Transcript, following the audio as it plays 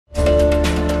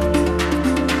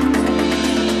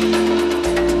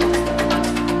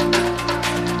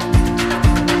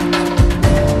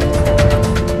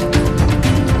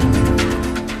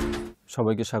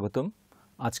সবাইকে স্বাগতম।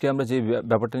 আজকে আমরা যে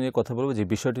ব্যাপারটা নিয়ে কথা বলবো, যে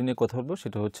বিষয়টি নিয়ে কথা বলবো,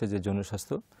 সেটা হচ্ছে যে যৌন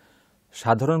স্বাস্থ্য।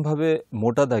 সাধারণভাবে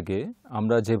মোটা দাগে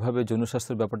আমরা যেভাবে যৌন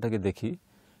স্বাস্থ্যের ব্যাপারটাকে দেখি,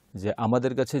 যে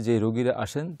আমাদের কাছে যে রোগীরা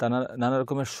আসেন তারা নানা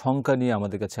রকমের শঙ্কা নিয়ে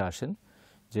আমাদের কাছে আসেন।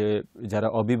 যে যারা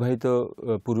অবিবাহিত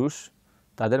পুরুষ,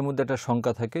 তাদের মধ্যে একটা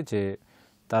শঙ্কা থাকে যে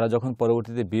তারা যখন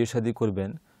পরবর্তীতে বিয়ে শাদী করবেন,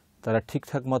 তারা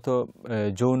ঠিকঠাক মতো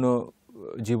যৌন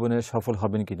জীবনে সফল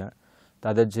হবেন কিনা,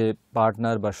 তাদের যে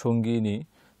পার্টনার বা সঙ্গিনী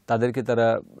তাদেরকে তারা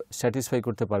স্যাটিসফাই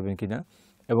করতে পারবেন কিনা,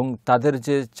 এবং তাদের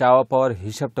যে চাওয়া পাওয়ার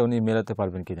হিসাবটা উনি মেলাতে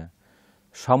পারবেন কিনা।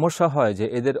 সমস্যা হয় যে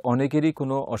এদের অনেকেরই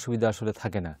কোনো অসুবিধা আসলে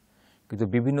থাকে না, কিন্তু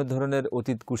বিভিন্ন ধরনের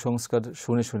অতীত কুসংস্কার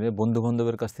শুনে শুনে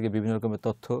বন্ধুবান্ধবের কাছ থেকে বিভিন্ন রকমের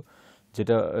তথ্য,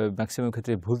 যেটা ম্যাক্সিমাম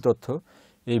ক্ষেত্রে ভুল তথ্য,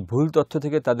 এই ভুল তথ্য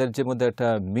থেকে তাদের যে মধ্যে একটা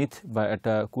মিথ বা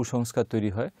একটা কুসংস্কার তৈরি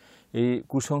হয়। এই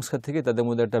কুসংস্কার থেকে তাদের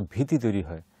মধ্যে একটা ভীতি তৈরি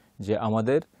হয় যে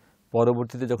আমাদের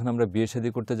পরবর্তীতে যখন আমরা বিয়ে শাদী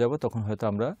করতে যাব, তখন হয়তো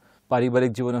আমরা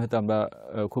পারিবারিক জীবনে হয়তো আমরা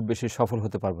খুব বেশি সফল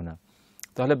হতে পারবো না।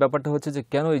 তাহলে ব্যাপারটা হচ্ছে যে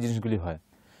কেন এই জিনিসগুলি হয়।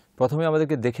 প্রথমে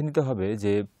আমাদেরকে দেখে নিতে হবে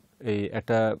যে এই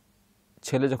একটা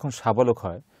ছেলে যখন সাবালক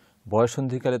হয়,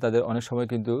 বয়ঃসন্ধিকালে তাদের অনেক সময়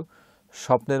কিন্তু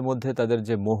স্বপ্নের মধ্যে তাদের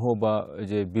যে মোহ বা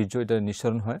যে বীর্য, এটা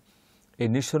নিঃসরণ হয়। এই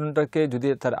নিঃসরণটাকে যদি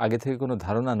তার আগে থেকে কোনো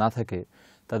ধারণা না থাকে,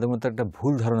 তাদের মধ্যে একটা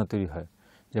ভুল ধারণা তৈরি হয়,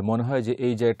 যে মনে হয় যে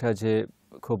এই যে একটা যে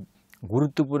খুব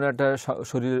গুরুত্বপূর্ণ একটা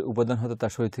শরীরের উপাদান হয়তো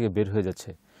তার শরীর থেকে বের হয়ে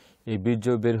যাচ্ছে। এই বীর্য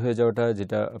বের হয়ে যাওয়াটা,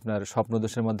 যেটা আপনার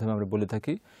স্বপ্নদোষের মাধ্যমে আমরা বলে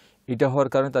থাকি, এটা হওয়ার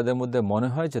কারণে তাদের মধ্যে মনে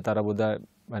হয় যে তারা বোধহয়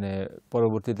মানে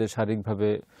পরবর্তীতে শারীরিকভাবে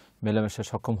মেলামেশা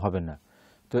সক্ষম হবেন না।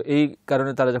 তো এই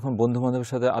কারণে তারা যখন বন্ধুবান্ধবের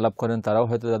সাথে আলাপ করেন, তারাও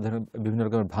হয়তো তাদের বিভিন্ন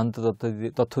রকমের ভ্রান্ত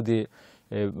তথ্য দিয়ে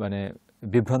মানে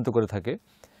বিভ্রান্ত করে থাকে।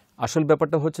 আসল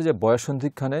ব্যাপারটা হচ্ছে যে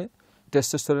বয়ঃসন্ধিক্ষণে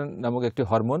টেস্টোস্টেরন নামক একটি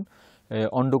হরমোন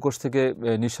অন্ডকোষ থেকে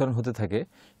নিঃসরণ হতে থাকে,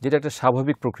 যেটা একটা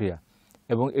স্বাভাবিক প্রক্রিয়া,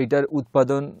 এবং এটার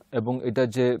উৎপাদন এবং এটার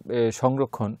যে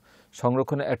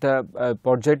সংরক্ষণের একটা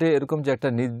পর্যায়টা এরকম যে একটা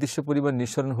নির্দিষ্ট পরিমাণ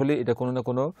নিঃসরণ হলে এটা কোনো না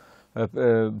কোনো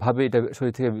ভাবে এটা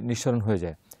শরীর থেকে নিঃসরণ হয়ে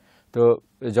যায়। তো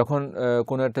যখন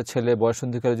কোনো একটা ছেলে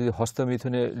বয়ঃসন্ধিকালে যদি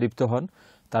হস্তমিথুনে লিপ্ত হন,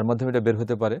 তার মাধ্যমে এটা বের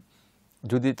হতে পারে।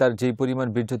 যদি তার যেই পরিমাণ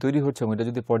বীর্য তৈরি হচ্ছে এবং এটা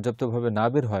যদি পর্যাপ্তভাবে না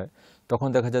বের হয়, তখন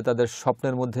দেখা যায় তাদের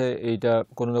স্বপ্নের মধ্যে এইটা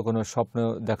কোনো না কোনো স্বপ্ন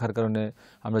দেখার কারণে,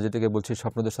 আমরা যেটাকে বলছি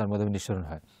স্বপ্নদোষ, তার মাধ্যমে নিঃসরণ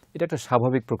হয়। এটা একটা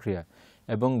স্বাভাবিক প্রক্রিয়া,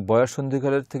 এবং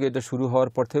বয়ঃসন্ধিকালের থেকে এটা শুরু হওয়ার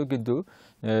পর থেকেও কিন্তু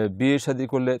বিয়ে শাদী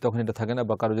করলে তখন এটা থাকে না,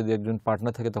 বা কারো যদি একজন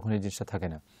পার্টনার থাকে তখন এই জিনিসটা থাকে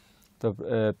না। তো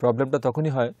প্রবলেমটা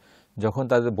তখনই হয় যখন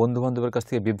তাদের বন্ধুবান্ধবের কাছ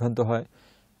থেকে বিভ্রান্ত হয়।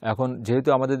 এখন যেহেতু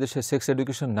আমাদের দেশে সেক্স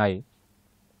এডুকেশন নাই,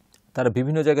 তারা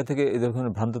বিভিন্ন জায়গা থেকে এই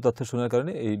ধরনের ভ্রান্ত তথ্য শোনার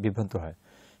কারণে এই বিভ্রান্ত হয়।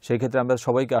 সেই ক্ষেত্রে আমরা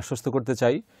সবাইকে আশ্বস্ত করতে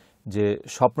চাই যে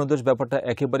স্বপ্নদোষ ব্যাপারটা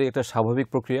একেবারেই একটা স্বাভাবিক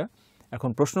প্রক্রিয়া। এখন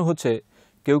প্রশ্ন হচ্ছে,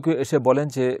 কেউ কেউ এসে বলেন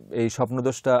যে এই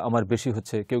স্বপ্নদোষটা আমার বেশি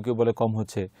হচ্ছে, কেউ কেউ বলে কম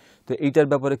হচ্ছে, তো এইটার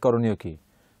ব্যাপারে করণীয় কী?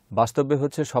 বাস্তবে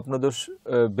হচ্ছে স্বপ্নদোষ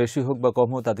বেশি হোক বা কম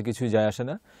হোক তাতে কিছুই যায় আসে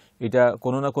না। এটা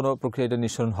কোনো না কোনো প্রক্রিয়া এটা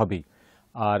নিঃসরণ হবেই।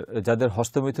 আর যাদের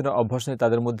হস্তমিথুনের অভ্যাস নেই,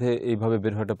 তাদের মধ্যে এইভাবে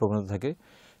বের হওয়াটা প্রবণতা থাকে।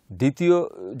 দ্বিতীয়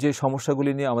যে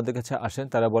সমস্যাগুলি নিয়ে আমাদের কাছে আসেন,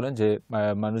 তারা বলেন যে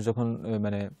মানুষ যখন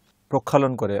মানে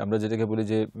প্রক্ষালন করে, আমরা যেটাকে বলি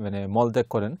যে মানে মলত্যাগ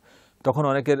করেন, তখন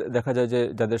অনেকের দেখা যায় যে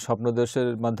যাদের স্বপ্নদোষের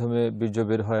মাধ্যমে বীর্য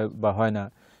বের হয় বা হয় না,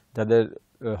 যাদের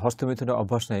হস্তমিথুনের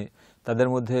অভ্যাস নেই, তাদের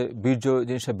মধ্যে বীর্য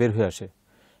জিনিসটা বের হয়ে আসে।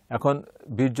 এখন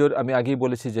বীর্যর আমি আগেই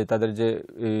বলেছি যে তাদের যে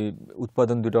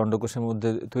উৎপাদন দুটো অন্ডকোষের মধ্যে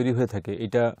তৈরি হয়ে থাকে,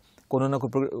 এটা কোনো না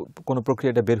কোনো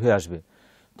প্রক্রিয়াটা বের হয়ে আসবে।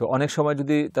 তো অনেক সময়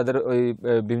যদি তাদের ওই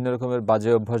বিভিন্ন রকমের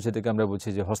বাজে অভ্যাস, যেটাকে আমরা বলছি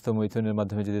যে হস্তমৈথুনের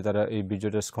মাধ্যমে যদি তারা এই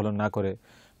বীর্যটা স্খলন না করে,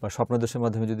 বা স্বপ্নদোষের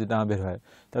মাধ্যমে যদি না বের হয়,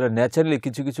 তাহলে ন্যাচারালি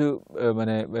কিছু কিছু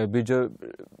মানে বীর্য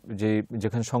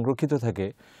যেখানে সংরক্ষিত থাকে,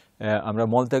 আমরা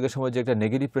মলত্যাগের সময় যে একটা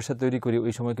নেগেটিভ প্রেশার তৈরি করি,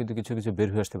 ওই সময় কিন্তু কিছু কিছু বের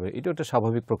হয়ে আসতে পারে। এটাও একটা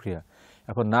স্বাভাবিক প্রক্রিয়া।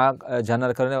 এখন না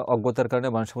জানার কারণে, অজ্ঞতার কারণে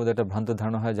মানুষের মধ্যে একটা ভ্রান্ত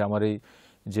ধারণা হয় যে আমার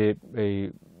এই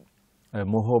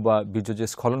মোহ বা বীর্য যে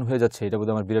স্খলন হয়ে যাচ্ছে, এটা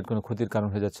বোধহয় আমার বিরাট কোনো ক্ষতির কারণ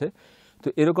হয়ে যাচ্ছে। তো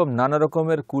এরকম নানা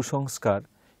রকমের কুসংস্কার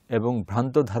এবং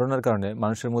ভ্রান্ত ধারণার কারণে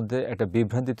মানুষের মধ্যে একটা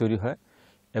বিভ্রান্তি তৈরি হয়,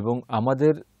 এবং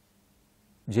আমাদের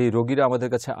যেই রোগীরা আমাদের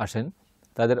কাছে আসেন,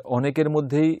 তাদের অনেকের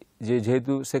মধ্যেই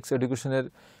যেহেতু সেক্স এডুকেশনের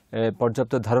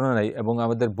পর্যাপ্ত ধারণা নাই, এবং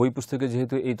আমাদের বই পুস্তকে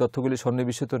যেহেতু এই তথ্যগুলি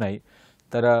সন্নিবেশিত নাই,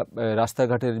 তারা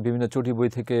রাস্তাঘাটের বিভিন্ন চটি বই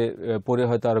থেকে পড়ে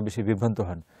হয়তো আরও বেশি বিভ্রান্ত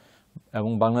হন।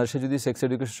 এবং বাংলাদেশে যদি সেক্স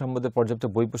এডুকেশন সম্বন্ধে পর্যাপ্ত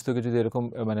বই পুস্তকে যদি এরকম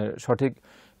মানে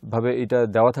সঠিকভাবে এটা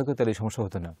দেওয়া থাকতো, তাহলে এই সমস্যা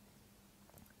হতো না।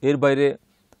 এর বাইরে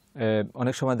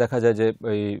অনেক সময় দেখা যায় যে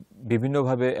এই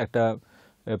বিভিন্নভাবে একটা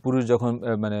পুরুষ যখন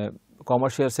মানে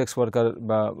কমার্শিয়াল সেক্স ওয়ার্কার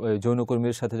বা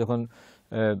যৌনকর্মীর সাথে যখন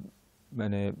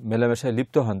মানে মেলামেশায়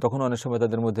লিপ্ত হন, তখন অনেক সময়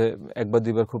তাদের মধ্যে একবার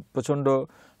দুইবার খুব প্রচণ্ড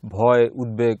ভয়,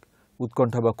 উদ্বেগ,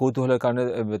 উৎকণ্ঠা বা কৌতূহলের কারণে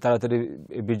তাড়াতাড়ি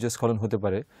বীর্যস্খলন হতে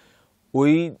পারে।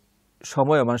 ওই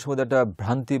সময়ে মানুষের মধ্যে একটা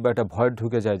ভ্রান্তি বা একটা ভয়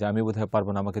ঢুকে যায় যে আমি বোধহয় পারবো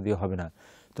না, আমাকে দিয়ে হবে না।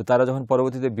 তো তারা যখন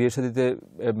পরবর্তীতে বিয়ে শাদীতে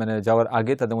মানে যাওয়ার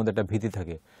আগে তাদের মধ্যে একটা ভীতি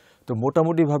থাকে। তো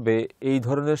মোটামুটিভাবে এই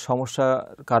ধরনের সমস্যার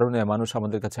কারণে মানুষ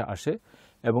আমাদের কাছে আসে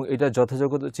এবং এটা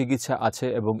যথাযথ চিকিৎসা আছে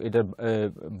এবং এটার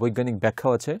বৈজ্ঞানিক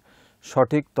ব্যাখ্যাও আছে।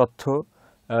 সঠিক তথ্য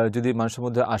যদি মানুষের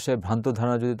মধ্যে আসে, ভ্রান্ত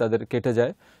ধারণা যদি তাদের কেটে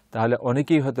যায়, তাহলে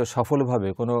অনেকেই হয়তো সফলভাবে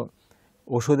কোনো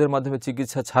ওষুধের মাধ্যমে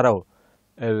চিকিৎসা ছাড়াও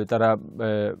তারা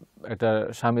একটা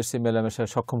স্বামী স্ত্রী মেলামেশায়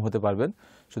সক্ষম হতে পারবেন।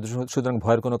 সুতরাং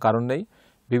ভয়ের কোনো কারণ নেই।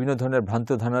 বিভিন্ন ধরনের ভ্রান্ত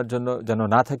ধারণার জন্য যেন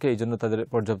না থাকে, এই জন্য তাদের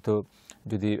পর্যাপ্ত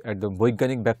যদি একদম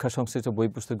বৈজ্ঞানিক ব্যাখ্যা সংশ্লিষ্ট বই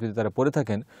পুস্তক যদি তারা পড়ে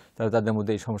থাকেন, তাহলে তাদের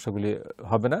মধ্যে এই সমস্যাগুলি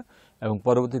হবে না। এবং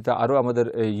পরবর্তীতে আরও আমাদের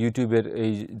এই ইউটিউবের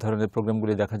এই ধরনের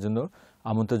প্রোগ্রামগুলি দেখার জন্য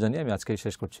আমন্ত্রণ জানিয়ে আমি আজকেই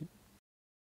শেষ করছি।